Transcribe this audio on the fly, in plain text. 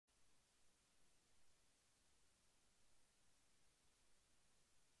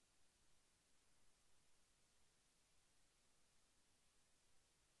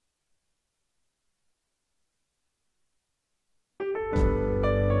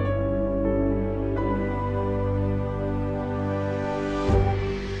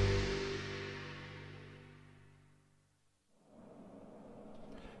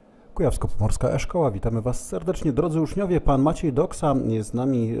Kujawsko-Pomorska e-Szkoła. Witamy Was serdecznie, drodzy uczniowie. Pan Maciej Doksa jest z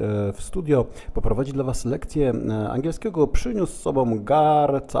nami w studio. Poprowadzi dla Was lekcję angielskiego. Przyniósł z sobą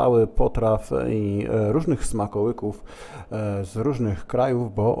cały potraw i różnych smakołyków z różnych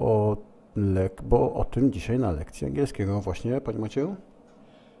krajów, bo o tym dzisiaj na lekcji angielskiego. Właśnie, Panie Macieju?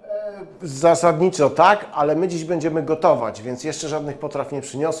 Zasadniczo tak, ale my dziś będziemy gotować, więc jeszcze żadnych potraw nie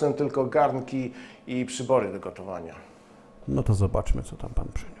przyniosłem, tylko garnki i przybory do gotowania. No to zobaczmy, co tam Pan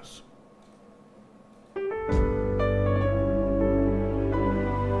przyniósł.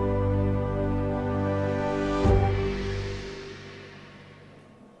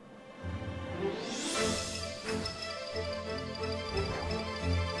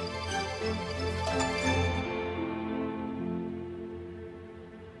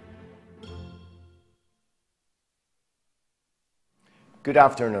 Good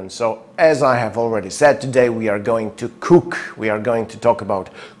afternoon. So, as I have already said, today we are going to cook. We are going to talk about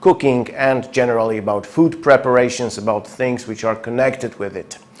cooking and generally about food preparations, about things which are connected with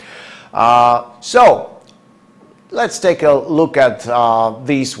it. So, let's take a look at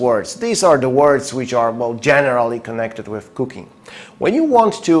these words. These are the words which are, well, generally connected with cooking. When you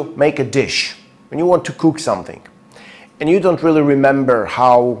want to make a dish, when you want to cook something, and you don't really remember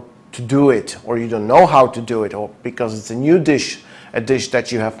how to do it, or you don't know how to do it, or because it's a new dish, a dish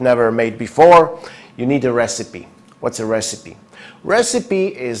that you have never made before, you need a recipe. What's a recipe? Recipe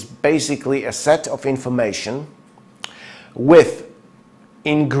is basically a set of information with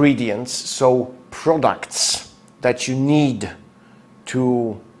ingredients, so products that you need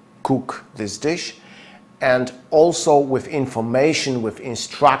to cook this dish, and also with information, with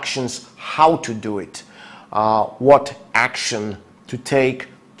instructions how to do it, what action to take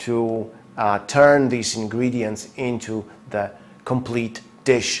to turn these ingredients into the complete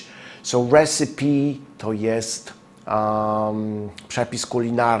dish. So recipe to jest przepis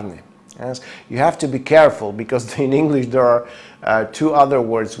kulinarny. Yes? You have to be careful because in English there are two other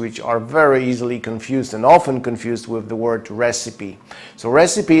words which are very easily confused and often confused with the word recipe. So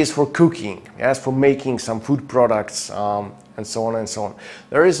recipe is for cooking, yes, for making some food products and so on and so on.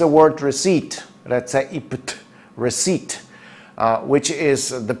 There is a word receipt, receipt, which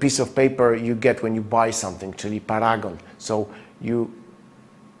is the piece of paper you get when you buy something, czyli paragon. So you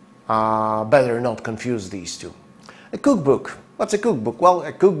better not confuse these two. A cookbook. What's a cookbook? Well,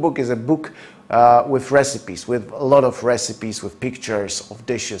 a cookbook is a book with recipes, with a lot of recipes, with pictures of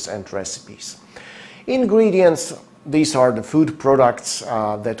dishes and recipes. Ingredients, these are the food products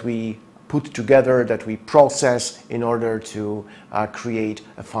that we put together, that we process in order to create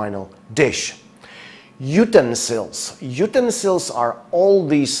a final dish. Utensils. Utensils are all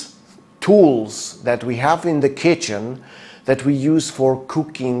these tools that we have in the kitchen that we use for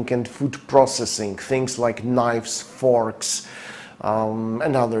cooking and food processing, things like knives, forks,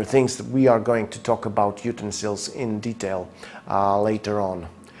 and other things that we are going to talk about utensils in detail later on.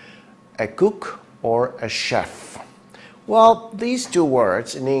 A cook or a chef? Well, these two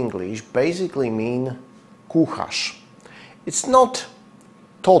words in English basically mean kucharz. It's not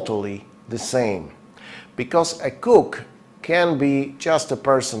totally the same, because a cook can be just a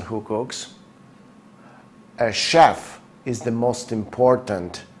person who cooks. A chef is the most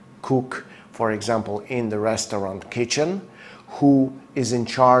important cook, for example, in the restaurant kitchen, who is in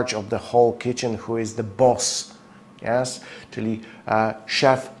charge of the whole kitchen, who is the boss. Yes? Czyli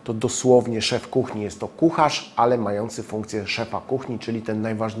szef to dosłownie szef kuchni, jest to kucharz, ale mający funkcję szefa kuchni, czyli ten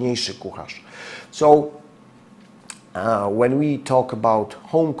najważniejszy kucharz. So when we talk about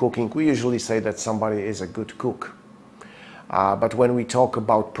home cooking, we usually say that somebody is a good cook. But when we talk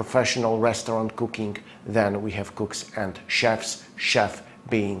about professional restaurant cooking, then we have cooks and chefs, chef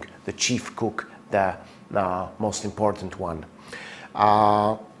being the chief cook, the most important one.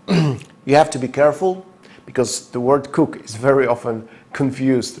 You have to be careful because the word cook is very often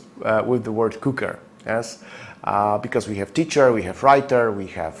confused with the word cooker, yes? Because we have teacher, we have writer, we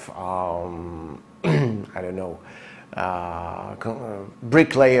have, I don't know,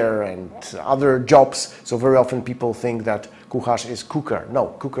 bricklayer and other jobs. So very often people think that kucharz is cooker. No,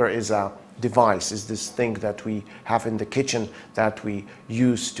 cooker is a device, is this thing that we have in the kitchen that we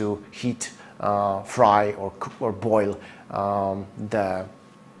use to heat, fry or cook or boil the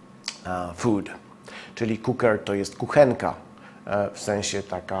food. Czyli cooker to jest kuchenka, w sensie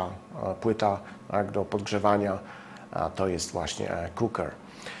taka płyta tak, do podgrzewania, to jest właśnie cooker.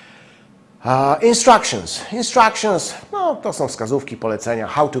 Instructions. Instructions, no, to są wskazówki, polecenia,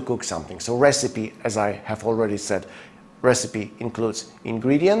 how to cook something. So recipe, as I have already said, recipe includes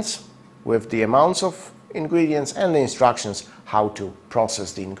ingredients with the amounts of ingredients and the instructions how to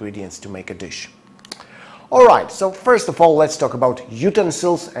process the ingredients to make a dish. Alright, so first of all, let's talk about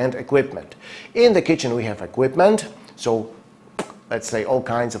utensils and equipment. In the kitchen we have equipment, so let's say all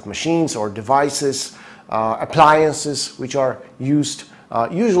kinds of machines or devices, appliances which are used.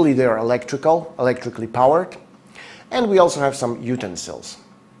 Usually they are electrically powered. And we also have some utensils,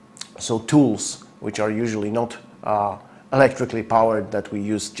 so tools which are usually not electrically powered, that we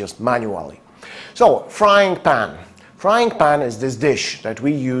use just manually. So, frying pan. Frying pan is this dish that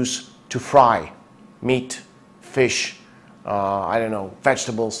we use to fry meat, fish, I don't know,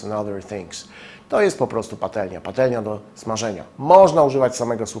 vegetables and other things. To jest po prostu patelnia do smażenia. Można używać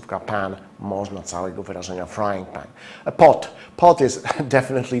samego słówka pan, można całego wyrażenia frying pan. A pot is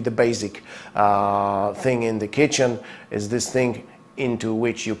definitely the basic thing in the kitchen, is this thing into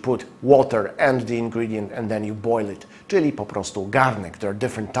which you put water and the ingredient and then you boil it, czyli po prostu garnek. There are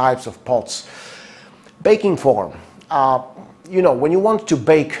different types of pots. Baking form. You know, when you want to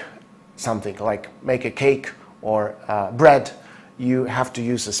bake something, like make a cake or bread, you have to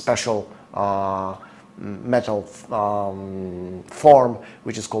use a special metal form,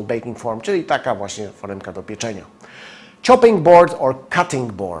 which is called baking form, czyli taka właśnie foremka do pieczenia. Chopping board or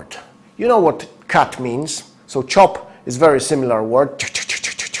cutting board. You know what cut means? So chop is very similar word,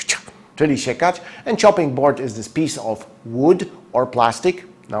 czyli siekać, and chopping board is this piece of wood or plastic.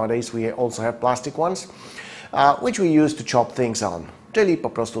 Nowadays we also have plastic ones, which we use to chop things on. Czyli po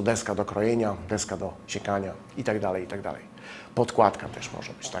prostu deska do krojenia, deska do siekania i tak dalej, i tak dalej. Podkładka też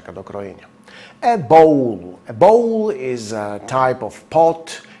może być taka do krojenia. A bowl. A bowl is a type of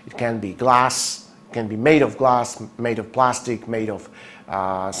pot. It can be glass, it can be made of glass, made of plastic, made of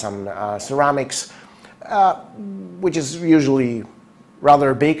some ceramics, which is usually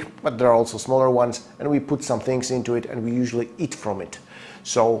rather big, but there are also smaller ones, and we put some things into it and we usually eat from it.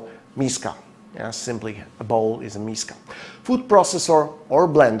 So, miska. Yeah, simply a bowl is a miska. Food processor or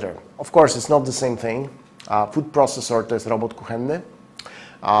blender. Of course, it's not the same thing. Food processor to jest robot kuchenny.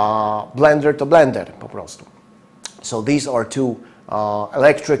 Blender to blender po prostu. So these are two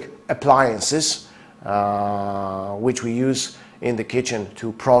electric appliances which we use in the kitchen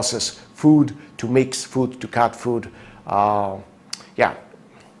to process food, to mix food, to cut food. Yeah.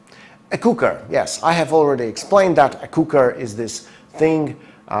 A cooker. Yes, I have already explained that. A cooker is this thing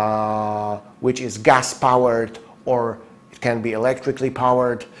which is gas powered, or it can be electrically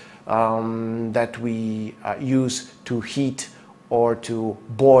powered, that we use to heat or to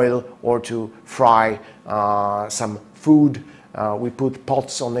boil or to fry some food. We put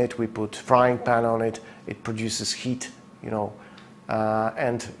pots on it, we put frying pan on it, it produces heat, you know,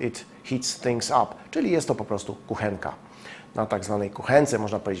 and it heats things up. Czyli jest to po prostu kuchenka. Na tak zwanej kuchence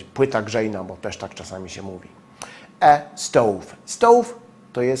można powiedzieć płyta grzejna, bo też tak czasami się mówi. A stove. Stove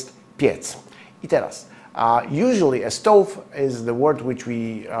to jest piec. I teraz, usually a stove is the word which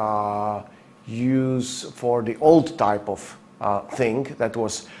we use for the old type of thing that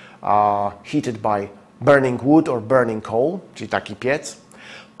was heated by burning wood or burning coal, czyli taki piec.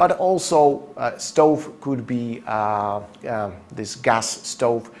 But also stove could be this gas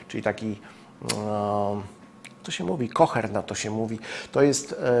stove, czyli taki, to się mówi, kocher na to się mówi. To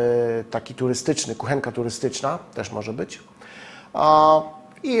jest taki turystyczny, kuchenka turystyczna też może być.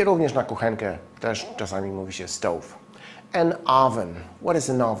 I również na kuchenkę też czasami mówi się stove. An oven. What is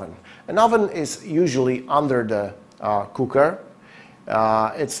an oven? An oven is usually under the cooker.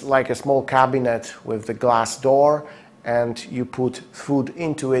 It's like a small cabinet with the glass door, and you put food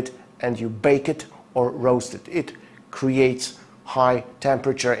into it and you bake it or roast it. It creates high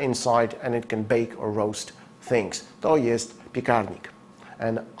temperature inside and it can bake or roast things. To jest piekarnik.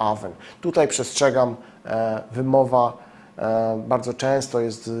 An oven. Tutaj przestrzegam, wymowa bardzo często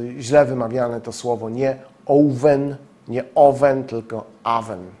jest źle wymawiane to słowo, nie oven, nie oven, tylko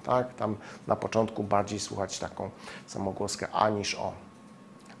oven, tak? Tam na początku bardziej słuchać taką samogłoskę a niż o.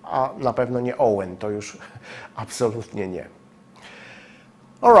 A na pewno nie owen, to już absolutnie nie.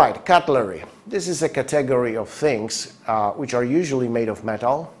 Alright, cutlery. This is a category of things which are usually made of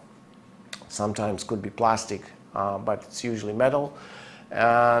metal. Sometimes could be plastic, but it's usually metal.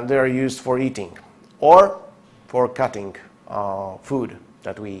 They are used for eating or for cutting food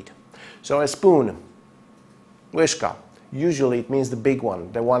that we eat. So a spoon, łyżka. Usually it means the big one,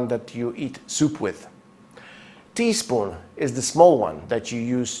 the one that you eat soup with. Teaspoon is the small one that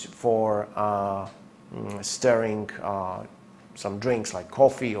you use for stirring some drinks like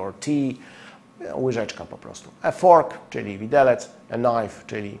coffee or tea. Łyżeczka po prostu. A fork, czyli widelec. A knife,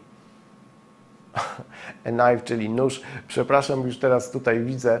 czyli nóż. Przepraszam, już teraz tutaj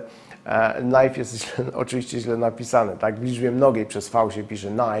widzę, knife jest oczywiście źle napisane, tak? W liczbie mnogiej przez V się pisze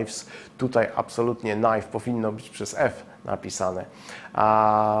knives. Tutaj absolutnie knife powinno być przez F napisane.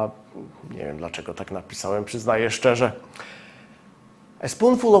 Nie wiem, dlaczego tak napisałem, przyznaję szczerze. A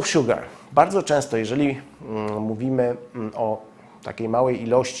spoonful of sugar. Bardzo często, jeżeli mówimy o takiej małej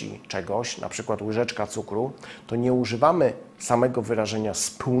ilości czegoś, na przykład łyżeczka cukru, to nie używamy samego wyrażenia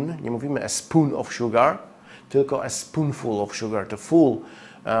spoon, nie mówimy a spoon of sugar, tylko a spoonful of sugar. To full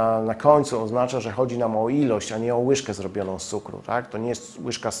na końcu oznacza, że chodzi nam o ilość, a nie o łyżkę zrobioną z cukru. Tak? To nie jest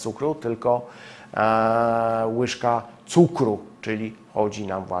łyżka z cukru, tylko łyżka cukru, czyli chodzi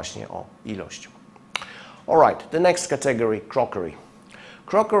nam właśnie o ilość. Alright, the next category, crockery.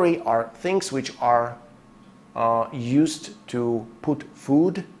 Crockery are things which are used to put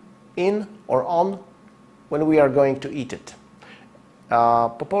food in or on when we are going to eat it.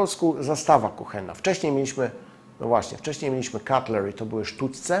 Po polsku zastawa kuchenna. Wcześniej mieliśmy cutlery, to były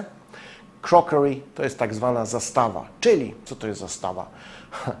sztućce. Crockery to jest tak zwana zastawa, czyli co to jest zastawa?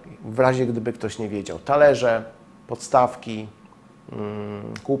 W razie gdyby ktoś nie wiedział, talerze, podstawki,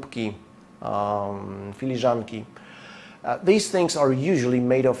 kubki, filiżanki. These things are usually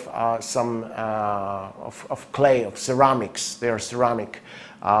made of of clay, of ceramics. They are ceramic.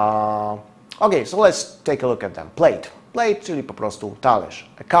 Okay, so let's take a look at them. Plate. Plate, czyli po prostu talerz.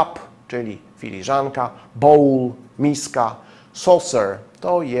 A cup, czyli filiżanka. Bowl, miska. Saucer,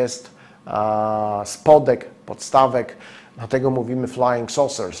 to jest spodek, podstawek. Dlatego mówimy flying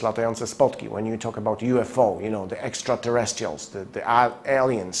saucers, latające spotki. When you talk about UFO, you know, the extraterrestrials, the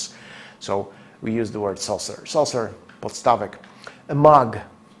aliens. So we use the word saucer. Saucer, podstawek. A mug,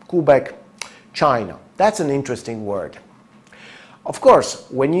 kubek. China. That's an interesting word. Of course,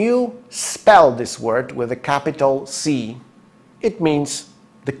 when you spell this word with a capital C, it means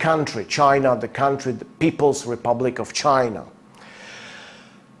the country, China, the country, the People's Republic of China.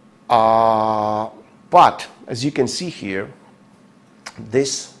 But as you can see here,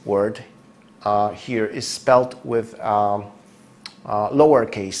 this word here is spelled with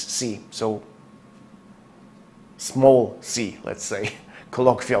lowercase c, so small c, let's say,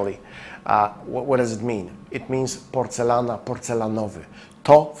 colloquially. What does it mean? It means porcelana, porcelanowy.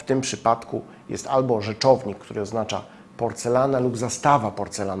 To w tym przypadku jest albo rzeczownik, który oznacza porcelana lub zastawa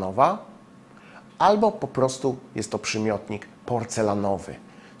porcelanowa, albo po prostu jest to przymiotnik porcelanowy.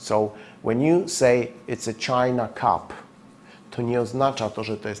 So when you say it's a China cup, to nie oznacza to,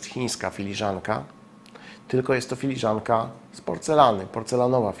 że to jest chińska filiżanka, tylko jest to filiżanka z porcelany,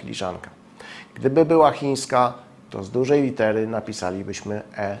 porcelanowa filiżanka. Gdyby była chińska, to z dużej litery napisalibyśmy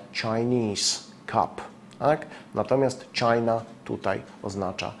a Chinese cup. Tak? Natomiast China tutaj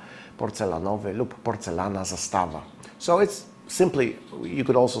oznacza porcelanowy lub porcelana zastawa. So it's simply, you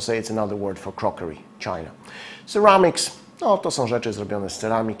could also say it's another word for crockery, China. Ceramics, no to są rzeczy zrobione z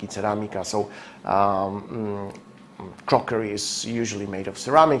ceramiki, ceramika. So crockery is usually made of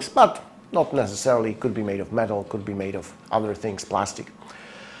ceramics, but not necessarily. Could be made of metal, could be made of other things, plastic.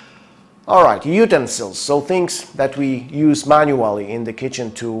 All right, utensils, so things that we use manually in the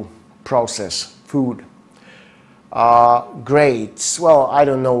kitchen to process food. Grates, well, I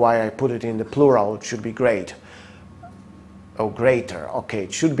don't know why I put it in the plural, it should be grate. Oh, grater, okay,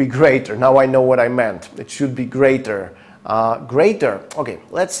 it should be grater, now I know what I meant. It should be grater. Grater, okay,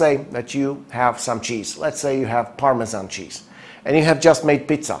 let's say that you have some cheese. Let's say you have Parmesan cheese, and you have just made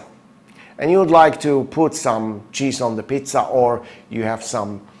pizza. And you would like to put some cheese on the pizza, or you have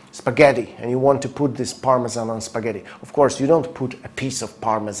some spaghetti and you want to put this Parmesan on spaghetti. Of course, you don't put a piece of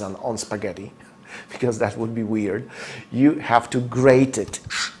Parmesan on spaghetti because that would be weird. You have to grate it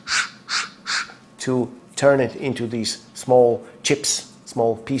to turn it into these small chips,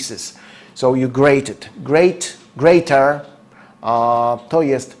 small pieces. So you grate it. Grater to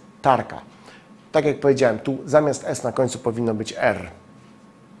jest tarka. Tak jak powiedziałem, tu zamiast S na końcu powinno być R.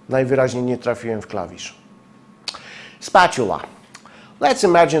 Najwyraźniej nie trafiłem w klawisz. Spatula. Let's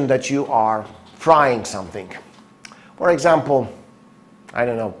imagine that you are frying something. For example, I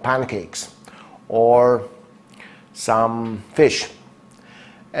don't know, pancakes or some fish.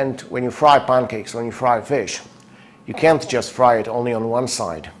 And when you fry pancakes, when you fry fish, you can't just fry it only on one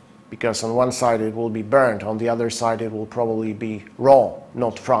side, because on one side it will be burned, on the other side it will probably be raw,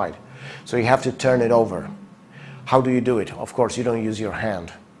 not fried. So you have to turn it over. How do you do it? Of course, you don't use your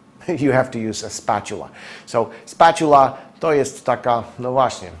hand. You have to use a spatula. So spatula to jest taka, no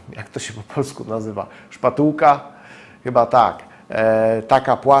właśnie, jak to się po polsku nazywa? Szpatułka? Chyba tak.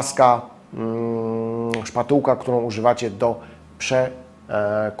 Taka płaska szpatułka, którą używacie do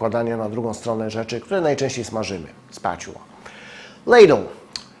przekładania na drugą stronę rzeczy, które najczęściej smażymy. Spatula. Ladle.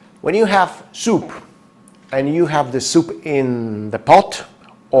 When you have soup and you have the soup in the pot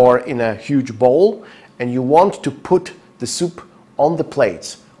or in a huge bowl and you want to put the soup on the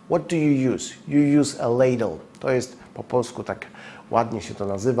plates, what do you use? You use a ladle. To jest po polsku tak ładnie się to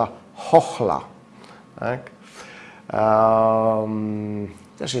nazywa chochla. Tak?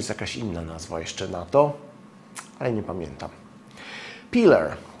 Też jest jakaś inna nazwa jeszcze na to, ale nie pamiętam.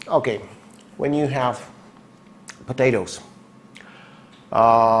 Peeler. Okay, when you have potatoes,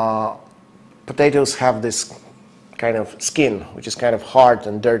 potatoes have this kind of skin, which is kind of hard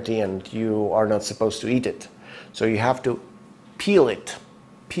and dirty, and you are not supposed to eat it. So you have to peel it.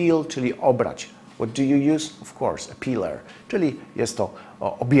 Peel, czyli obrać. What do you use? Of course, a peeler. Czyli jest to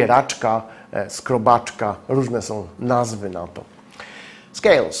obieraczka, skrobaczka, różne są nazwy na to.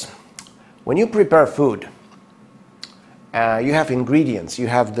 Scales. When you prepare food, you have ingredients, you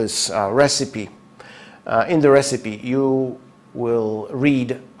have this recipe. In the recipe, you will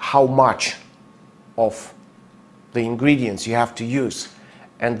read how much of the ingredients you have to use.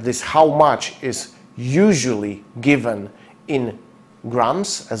 And this how much is usually given in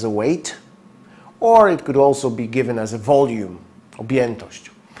grams as a weight, or it could also be given as a volume, objętość.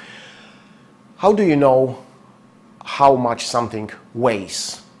 How do you know how much something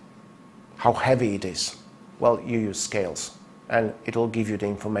weighs? How heavy it is? Well, you use scales, and it will give you the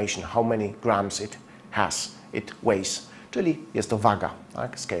information how many grams it has, it weighs. Czyli jest to waga,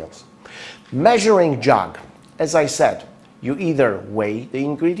 tak? Scales. Measuring jug. As I said, you either weigh the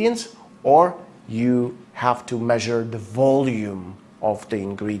ingredients or you have to measure the volume of the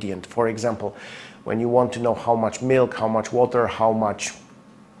ingredient. For example, when you want to know how much milk, how much water, how much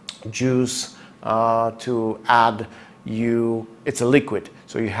juice to add, it's a liquid,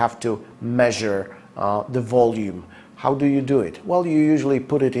 so you have to measure the volume. How do you do it? Well, you usually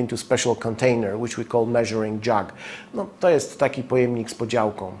put it into special container, which we call measuring jug. No, to jest taki pojemnik z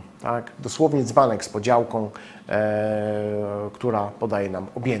podziałką, tak? Dosłownie dzbanek z podziałką, która podaje nam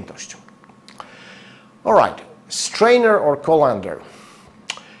objętość. All right, strainer or colander.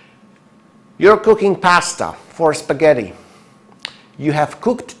 You're cooking pasta for spaghetti. You have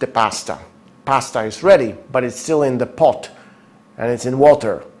cooked the pasta. Pasta is ready, but it's still in the pot and it's in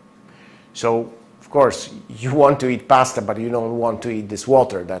water. So, of course, you want to eat pasta, but you don't want to eat this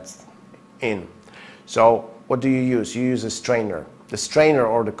water that's in. So, what do you use? You use a strainer. The strainer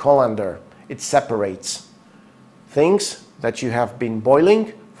or the colander, it separates things that you have been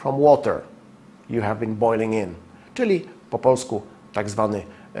boiling from water you have been boiling in. Czyli po polsku tak zwany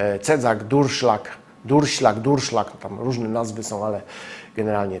cedzak, durszlak, tam różne nazwy są, ale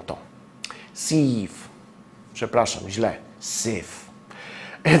generalnie to. Sieve. Przepraszam, źle. Sieve.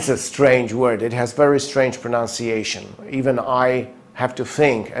 It's a strange word. It has very strange pronunciation. Even I have to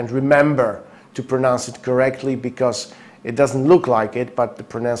think and remember to pronounce it correctly because it doesn't look like it, but the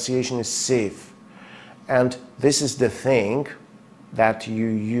pronunciation is sieve. And this is the thing that you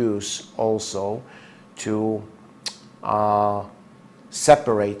use also to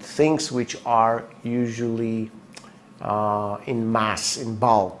separate things which are usually in mass, in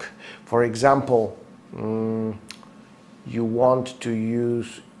bulk. For example, you want to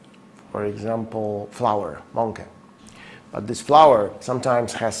use, for example, flour, mąkę. But this flour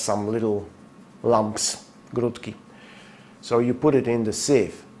sometimes has some little lumps, grudki. So you put it in the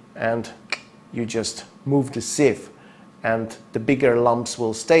sieve and you just move the sieve and the bigger lumps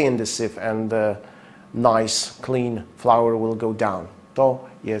will stay in the sieve and the nice, clean flour will go down. To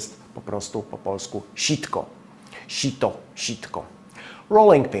jest po prostu po polsku sitko. Sito, sitko.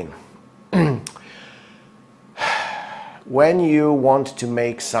 Rolling pin. When you want to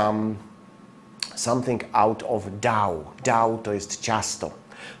make something out of dough, dough to jest ciasto,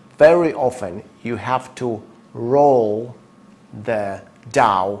 very often you have to roll the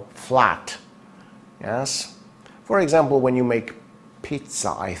dough flat. Yes? For example, when you make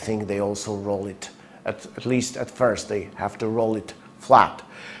pizza, I think they also roll it, at least at first they have to roll it flat.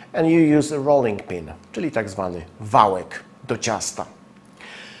 And you use a rolling pin, czyli tak zwany wałek do ciasta.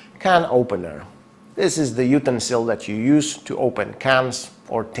 Can opener. This is the utensil that you use to open cans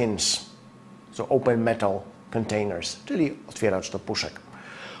or tins. So open metal containers, czyli otwieracz do puszek.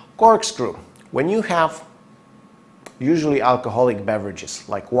 Corkscrew. When you have usually alcoholic beverages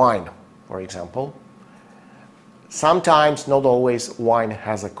like wine, for example, sometimes, not always, wine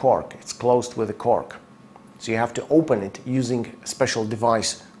has a cork. It's closed with a cork. So you have to open it using a special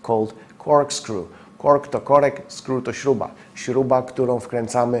device called corkscrew. Kork to korek, screw to śruba. Śruba, którą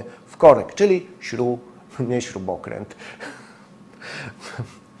wkręcamy w korek, czyli nie śrubokręt.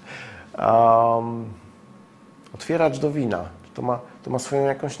 Otwieracz do wina. To ma swoją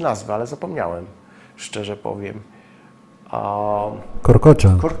jakąś nazwę, ale zapomniałem, szczerze powiem.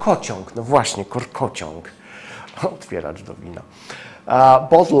 Korkociąg. Korkociąg, no właśnie, korkociąg. Otwieracz do wina.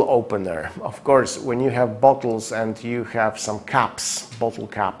 Bottle opener. Of course, when you have bottles and you have some caps, bottle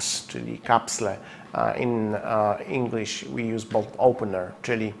caps, czyli kapsle In English we use bottle opener,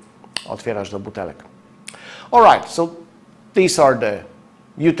 czyli otwieracz do butelek. Alright, so these are the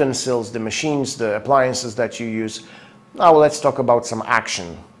utensils, the machines, the appliances that you use. Now let's talk about some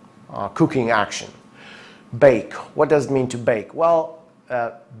action, cooking action. Bake. What does it mean to bake? Well,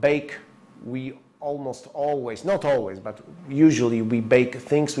 bake, we almost always, not always, but usually we bake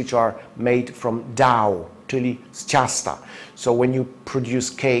things which are made from dough, czyli z ciasta. So when you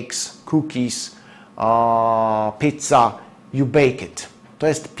produce cakes, cookies, pizza, you bake it. To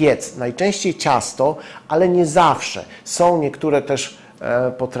jest piec. Najczęściej ciasto, ale nie zawsze. Są niektóre też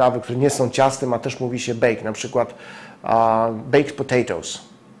potrawy, które nie są ciastem, a też mówi się bake. Na przykład baked potatoes.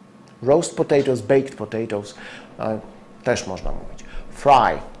 Roast potatoes, baked potatoes. Też można mówić.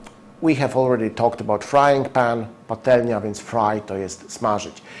 Fry. We have already talked about frying pan, patelnia, więc fry to jest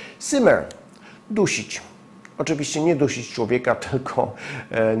smażyć. Simmer. Dusić. Oczywiście nie dusić człowieka, tylko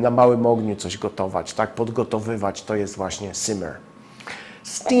na małym ogniu coś gotować, tak? Podgotowywać to jest właśnie simmer.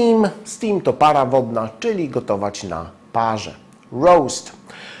 Steam. Steam to para wodna, czyli gotować na parze. Roast.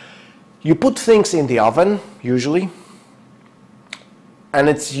 You put things in the oven, usually, and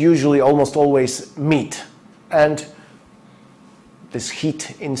it's usually almost always meat. And this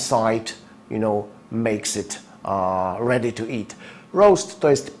heat inside, you know, makes it ready to eat. Roast to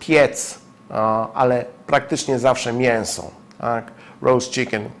jest piec, ale praktycznie zawsze mięso. Tak? Roast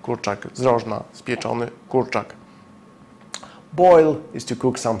chicken, kurczak z rożna, spieczony kurczak. Boil is to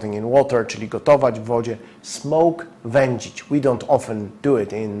cook something in water, czyli gotować w wodzie. Smoke, wędzić. We don't often do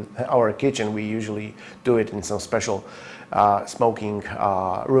it in our kitchen. We usually do it in some special smoking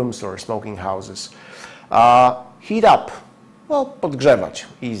rooms or smoking houses. Heat up. Well, podgrzewać.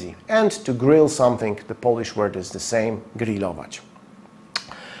 Easy. And to grill something, the Polish word is the same, grillować.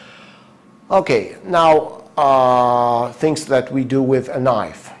 Okay, now things that we do with a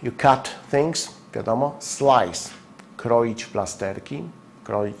knife. You cut things, wiadomo, slice. Kroić w plasterki,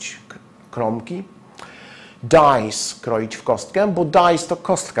 kroić kromki. Dice, kroić w kostkę, bo dice to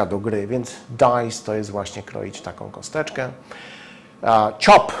kostka do gry, więc dice to jest właśnie kroić taką kosteczkę.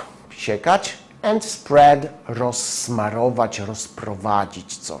 Chop, siekać. And spread, rozsmarować,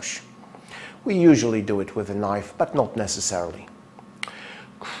 rozprowadzić coś. We usually do it with a knife, but not necessarily.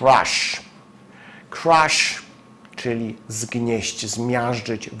 Crush. Crush, czyli zgnieść,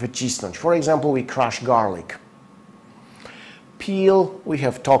 zmiażdżyć, wycisnąć. For example, we crush garlic. Peel, we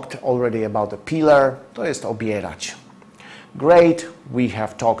have talked already about a peeler, to jest obierać. Grate, we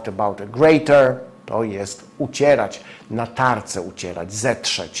have talked about a grater, to jest ucierać, na tarce ucierać,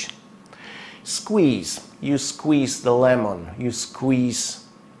 zetrzeć. Squeeze, you squeeze the lemon, you squeeze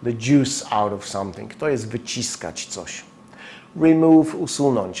the juice out of something, to jest wyciskać coś. Remove,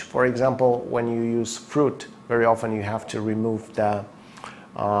 usunąć. For example, when you use fruit, very often you have to remove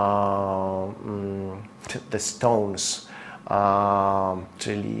the stones,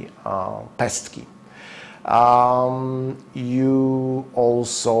 czyli pestki. You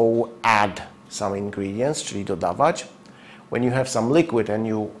also add some ingredients, czyli dodawać. When you have some liquid and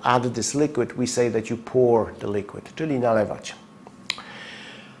you add this liquid, we say that you pour the liquid, czyli nalewać.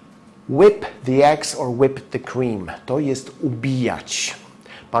 Whip the eggs or whip the cream. To jest ubijać.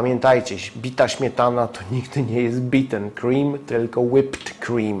 Pamiętajcie, bita śmietana to nigdy nie jest beaten cream, tylko whipped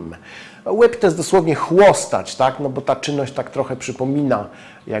cream. Whip to jest dosłownie chłostać, tak? No bo ta czynność tak trochę przypomina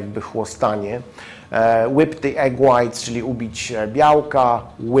jakby chłostanie. Whip the egg whites, czyli ubić białka.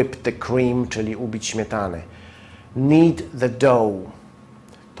 Whip the cream, czyli ubić śmietany. Knead the dough.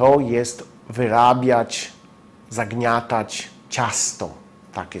 To jest wyrabiać, zagniatać ciasto,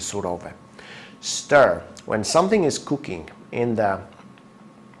 takie surowe. Stir. When something is cooking in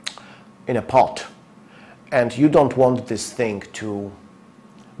a pot and you don't want this thing to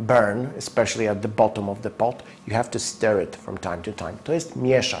burn, especially at the bottom of the pot, you have to stir it from time to time. To jest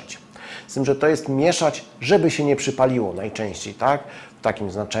mieszać. Z tym, że to jest mieszać, żeby się nie przypaliło najczęściej, tak? W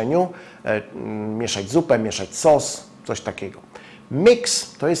takim znaczeniu. Mieszać zupę, mieszać sos, coś takiego.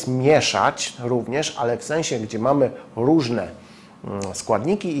 Mix to jest mieszać również, ale w sensie, gdzie mamy różne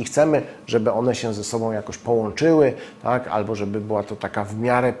składniki i chcemy, żeby one się ze sobą jakoś połączyły, tak? Albo żeby była to taka w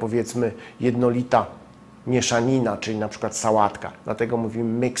miarę, powiedzmy, jednolita mieszanina, czyli na przykład sałatka. Dlatego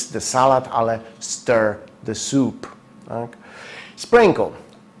mówimy mix the salad, ale stir the soup. Tak? Sprinkle.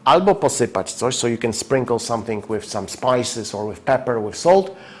 Albo posypać coś, so you can sprinkle something with some spices or with pepper, with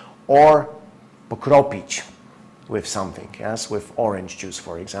salt, or pokropić with something, yes, with orange juice,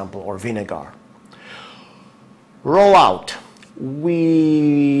 for example, or vinegar. Roll out.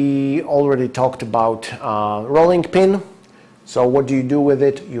 We already talked about rolling pin. So what do you do with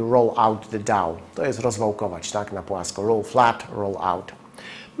it? You roll out the dough. To jest rozwałkować, tak, na płasko. Roll flat, roll out.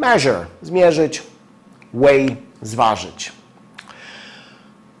 Measure. Zmierzyć. weigh, zważyć.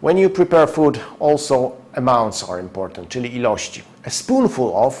 When you prepare food, also amounts are important, czyli ilości. A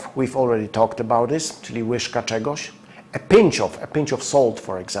spoonful of, we've already talked about this, czyli łyżka czegoś. A pinch of salt,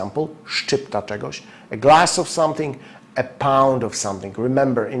 for example, szczypta czegoś. A glass of something, a pound of something.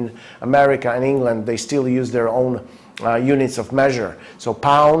 Remember, in America and England, they still use their own units of measure. So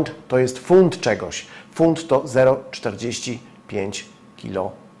pound to jest funt czegoś. Funt to 0,45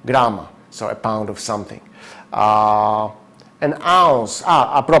 kilograma. So a pound of something. An ounce.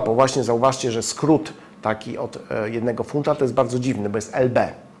 A propos, właśnie zauważcie, że skrót taki od 1 funta to jest bardzo dziwny, bo jest LB.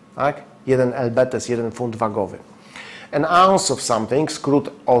 Tak? 1 LB to jest 1 funt wagowy. An ounce of something,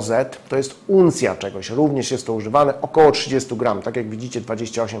 skrót OZ, to jest uncja czegoś. Również jest to używane, około 30 gram. Tak jak widzicie,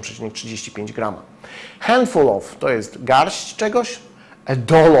 28,35 grama. Handful of to jest garść czegoś. A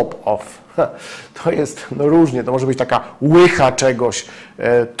dollop of to jest, no różnie, to może być taka łycha czegoś,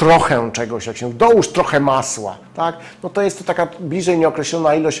 trochę czegoś, jak się dołóż trochę masła, tak? No to jest to taka bliżej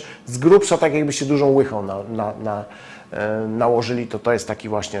nieokreślona ilość, z grubsza tak jakbyście dużą łychą nałożyli, to jest taki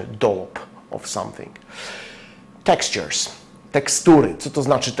właśnie dollop of something. Textures, tekstury. Co to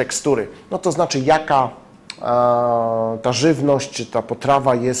znaczy tekstury? No to znaczy jaka ta żywność czy ta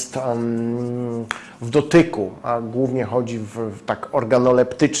potrawa jest w dotyku, a głównie chodzi tak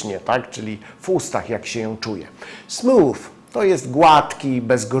organoleptycznie, tak? Czyli w ustach, jak się ją czuje. Smooth to jest gładki,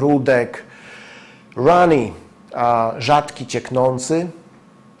 bez grudek. Runny, rzadki, cieknący,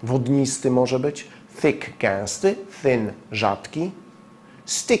 wodnisty może być. Thick, gęsty. Thin, rzadki.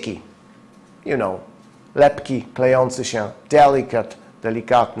 Sticky, you know, lepki, klejący się. Delicate,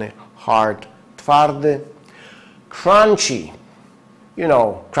 delikatny. Hard, twardy. Crunchy, you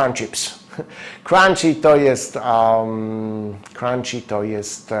know, crunch chips. Crunchy to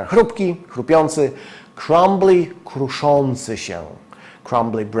jest chrupki, chrupiący. Crumbly, kruszący się.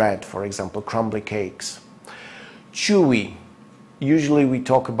 Crumbly bread, for example, crumbly cakes. Chewy, usually we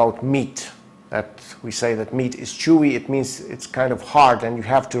talk about meat. We say that meat is chewy, it means it's kind of hard and you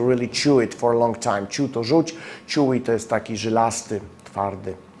have to really chew it for a long time. Chew to rzuć, chewy to jest taki żylasty,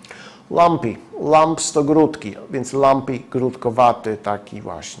 twardy. Lumpy, lumps to grudki, więc lumpy, grudkowaty, taki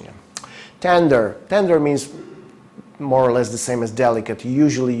właśnie. Tender, tender means more or less the same as delicate.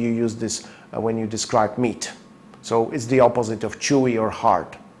 Usually you use this when you describe meat. So it's the opposite of chewy or hard.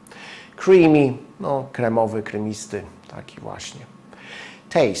 Creamy, no kremowy, kremisty, taki właśnie.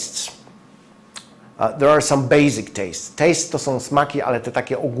 Tastes. There are some basic tastes. Taste to są smaki, ale te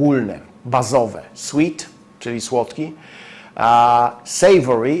takie ogólne, bazowe. Sweet, czyli słodki.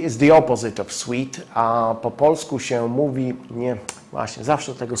 Savory is the opposite of sweet. Po polsku się mówi, nie, właśnie,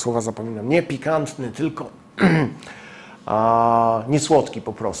 zawsze tego słowa zapominam, nie pikantny, tylko niesłodki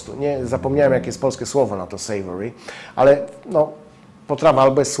po prostu. Nie, zapomniałem, jakie jest polskie słowo na to savory, ale no, potrawa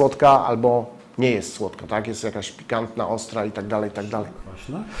albo jest słodka, albo nie jest słodka, tak? Jest jakaś pikantna, ostra i tak dalej, i tak dalej.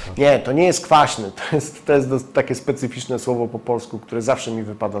 Kwaśne? Nie, to nie jest kwaśny, to jest takie specyficzne słowo po polsku, które zawsze mi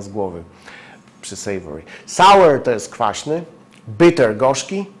wypada z głowy przy savory. Sour to jest kwaśny, bitter,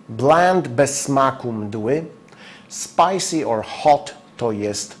 gorzki, bland, bez smaku, mdły, spicy or hot to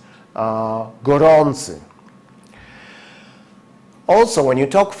jest gorący. Also, when you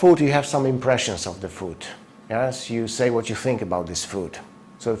talk food, you have some impressions of the food. Yes, you say what you think about this food.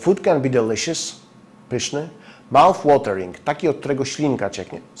 So food can be delicious, pyszny, mouth-watering, taki, od którego ślinka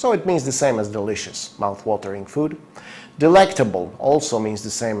cieknie. So it means the same as delicious, mouth-watering food. Delectable also means the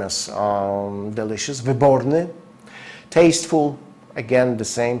same as delicious, wyborny. Tasteful, again the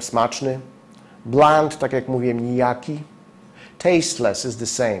same, smaczny. Bland, tak jak mówiłem, nijaki. Tasteless is the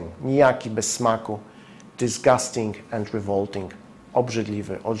same, nijaki, bez smaku. Disgusting and revolting,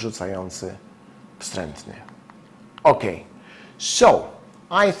 obrzydliwy, odrzucający, wstrętny. Okay, so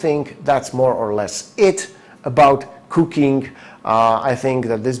I think that's more or less it about cooking. I think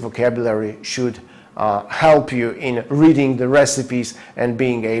that this vocabulary should help you in reading the recipes and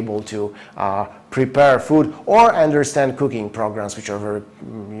being able to prepare food or understand cooking programs, which are very,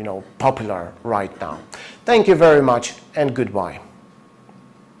 popular right now. Thank you very much and goodbye.